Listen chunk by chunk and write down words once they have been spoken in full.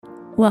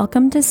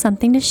Welcome to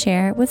Something to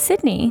Share with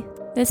Sydney.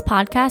 This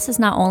podcast is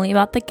not only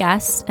about the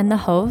guests and the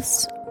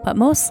hosts, but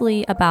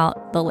mostly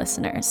about the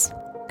listeners.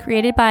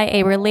 Created by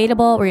a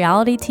relatable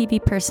reality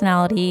TV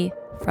personality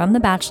from The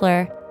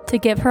Bachelor to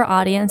give her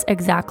audience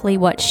exactly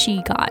what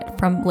she got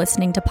from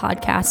listening to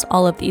podcasts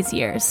all of these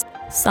years.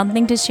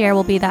 Something to Share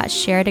will be that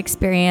shared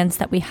experience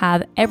that we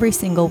have every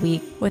single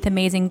week with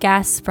amazing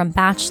guests from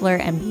Bachelor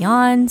and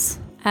beyond,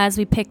 as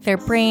we pick their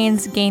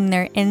brains, gain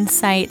their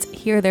insights,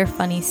 hear their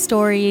funny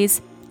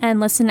stories, and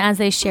listen as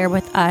they share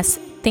with us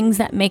things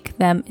that make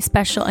them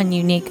special and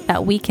unique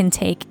that we can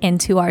take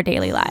into our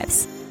daily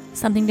lives.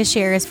 Something to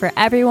Share is for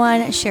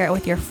everyone. Share it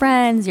with your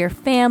friends, your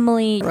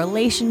family,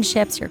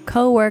 relationships, your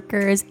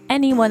coworkers,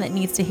 anyone that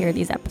needs to hear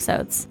these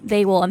episodes.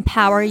 They will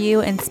empower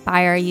you,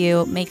 inspire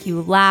you, make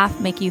you laugh,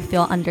 make you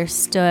feel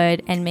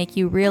understood, and make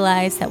you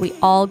realize that we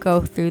all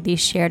go through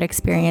these shared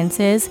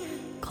experiences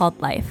called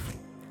life.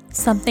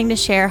 Something to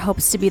Share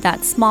hopes to be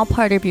that small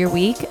part of your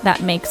week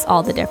that makes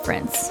all the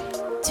difference.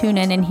 Tune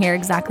in and hear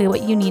exactly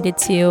what you needed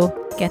to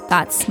get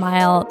that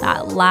smile,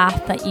 that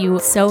laugh that you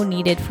so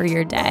needed for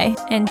your day.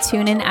 And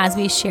tune in as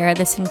we share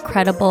this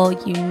incredible,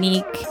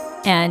 unique,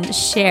 and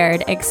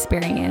shared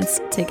experience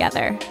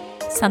together.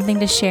 Something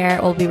to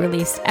Share will be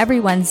released every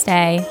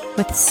Wednesday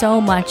with so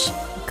much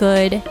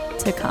good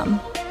to come.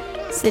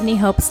 Sydney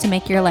hopes to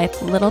make your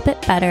life a little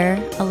bit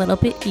better, a little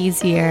bit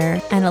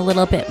easier, and a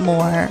little bit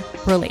more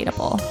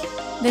relatable.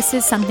 This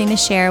is Something to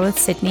Share with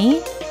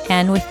Sydney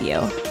and with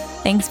you.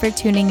 Thanks for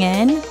tuning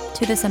in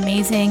to this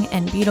amazing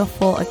and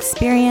beautiful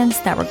experience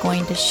that we're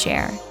going to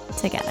share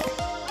together.